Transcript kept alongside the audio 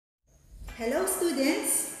Hello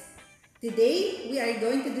students! Today we are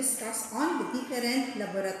going to discuss on the different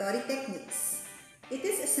laboratory techniques. It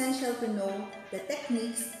is essential to know the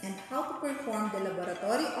techniques and how to perform the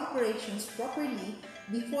laboratory operations properly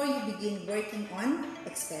before you begin working on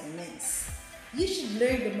experiments. You should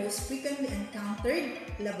learn the most frequently encountered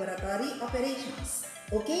laboratory operations.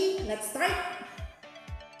 Okay, let's start!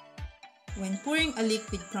 When pouring a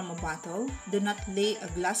liquid from a bottle, do not lay a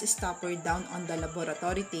glass stopper down on the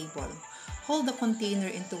laboratory table. Hold the container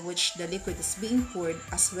into which the liquid is being poured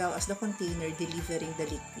as well as the container delivering the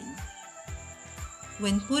liquid.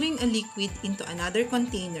 When pouring a liquid into another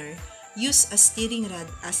container, use a steering rod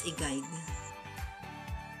as a guide.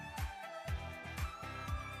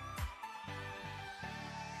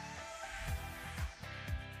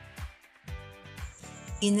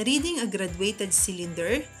 In reading a graduated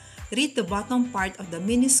cylinder, read the bottom part of the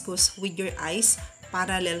meniscus with your eyes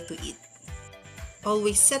parallel to it.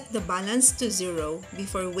 Always set the balance to 0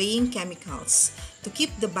 before weighing chemicals. To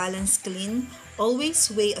keep the balance clean, always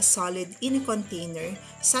weigh a solid in a container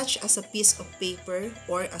such as a piece of paper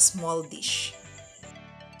or a small dish.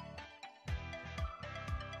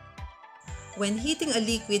 When heating a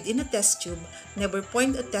liquid in a test tube, never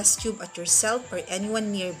point a test tube at yourself or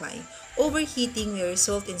anyone nearby. Overheating may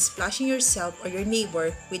result in splashing yourself or your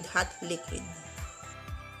neighbor with hot liquid.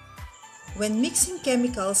 When mixing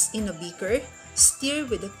chemicals in a beaker, stir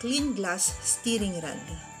with a clean glass steering rod.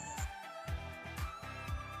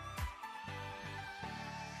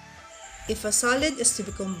 If a solid is to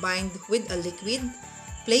be combined with a liquid,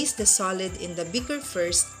 place the solid in the beaker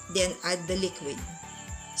first, then add the liquid.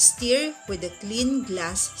 Stir with a clean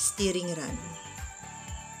glass steering rod.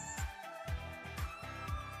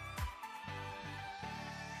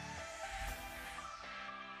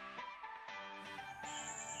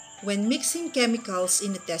 When mixing chemicals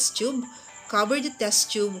in a test tube, cover the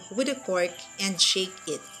test tube with a cork and shake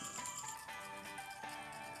it.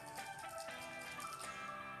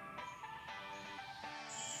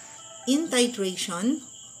 In titration,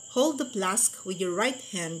 hold the flask with your right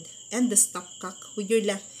hand and the stopcock with your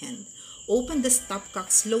left hand. Open the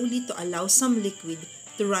stopcock slowly to allow some liquid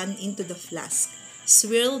to run into the flask.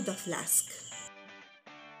 Swirl the flask.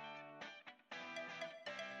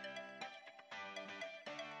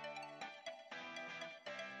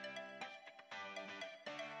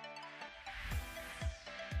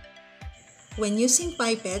 When using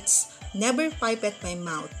pipettes, never pipette by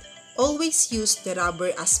mouth. Always use the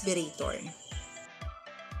rubber aspirator.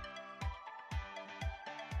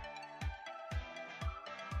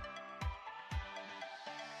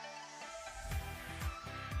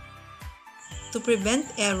 To prevent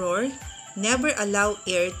error, never allow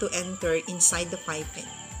air to enter inside the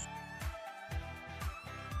pipette.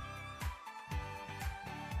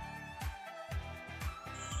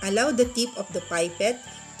 Allow the tip of the pipette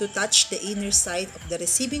to touch the inner side of the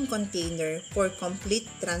receiving container for complete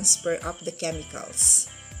transfer of the chemicals.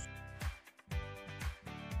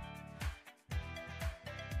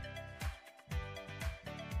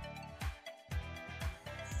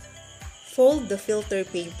 Fold the filter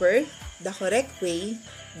paper the correct way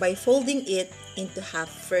by folding it into half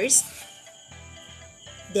first,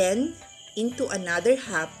 then into another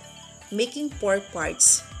half, making 4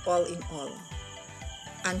 parts all in all.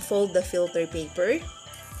 Unfold the filter paper,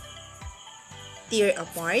 tear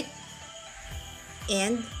apart,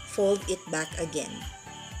 and fold it back again.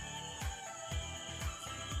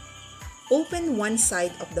 Open one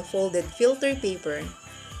side of the folded filter paper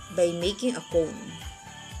by making a cone.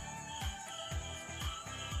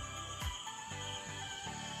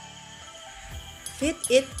 Fit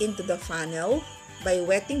it into the funnel by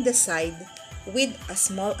wetting the side with a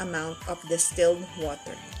small amount of distilled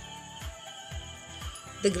water.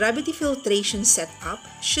 The gravity filtration setup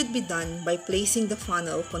should be done by placing the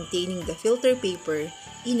funnel containing the filter paper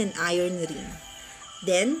in an iron ring.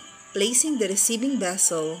 Then, placing the receiving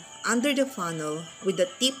vessel under the funnel with the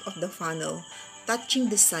tip of the funnel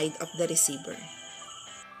touching the side of the receiver.